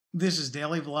This is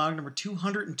daily vlog number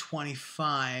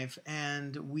 225,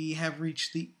 and we have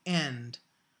reached the end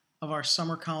of our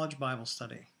summer college Bible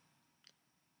study.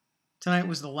 Tonight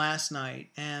was the last night,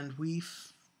 and we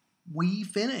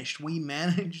finished. We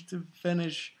managed to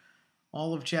finish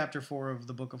all of chapter 4 of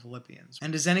the book of Philippians.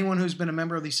 And as anyone who's been a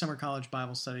member of these summer college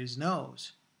Bible studies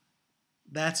knows,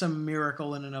 that's a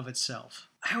miracle in and of itself.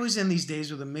 I was in these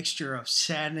days with a mixture of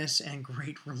sadness and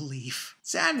great relief.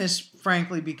 Sadness,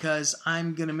 frankly, because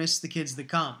I'm going to miss the kids that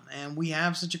come, and we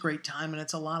have such a great time, and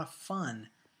it's a lot of fun.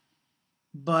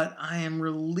 But I am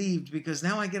relieved because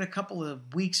now I get a couple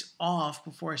of weeks off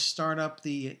before I start up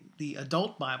the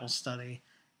adult Bible study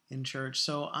in church,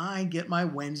 so I get my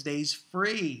Wednesdays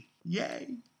free.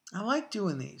 Yay! I like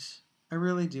doing these. I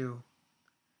really do.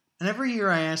 And every year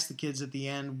I ask the kids at the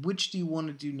end, which do you want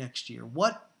to do next year?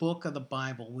 What book of the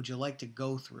Bible would you like to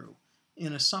go through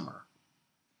in a summer?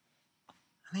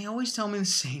 And they always tell me the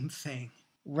same thing.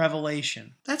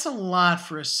 Revelation. That's a lot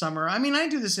for a summer. I mean, I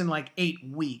do this in like 8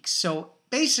 weeks. So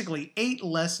basically 8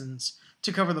 lessons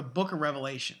to cover the book of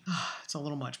Revelation. It's a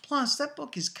little much. Plus, that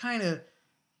book is kind of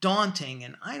daunting,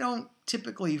 and I don't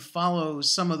typically follow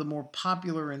some of the more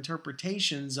popular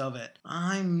interpretations of it.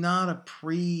 I'm not a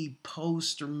pre,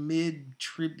 post, or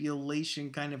mid-tribulation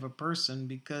kind of a person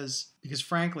because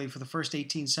frankly, for the first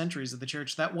 18 centuries of the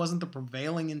church, that wasn't the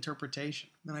prevailing interpretation.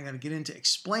 Then I got to get into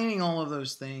explaining all of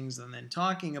those things and then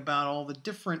talking about all the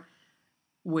different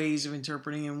ways of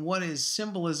interpreting and what is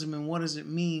symbolism and what does it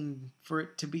mean for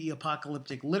it to be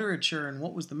apocalyptic literature and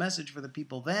what was the message for the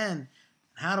people then.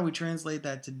 How do we translate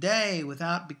that today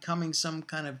without becoming some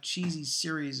kind of cheesy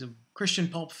series of Christian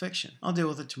pulp fiction? I'll deal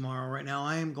with it tomorrow. Right now,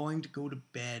 I am going to go to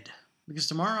bed because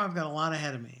tomorrow I've got a lot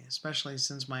ahead of me, especially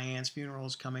since my aunt's funeral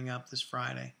is coming up this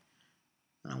Friday.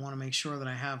 And I want to make sure that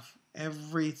I have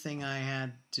everything I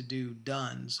had to do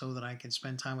done so that I can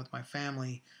spend time with my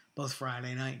family both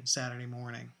Friday night and Saturday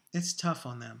morning. It's tough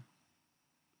on them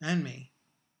and me,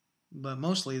 but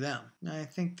mostly them. I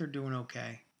think they're doing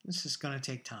okay. This is going to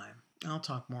take time. I'll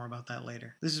talk more about that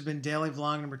later. This has been daily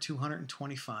vlog number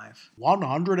 225.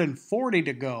 140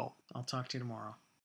 to go. I'll talk to you tomorrow.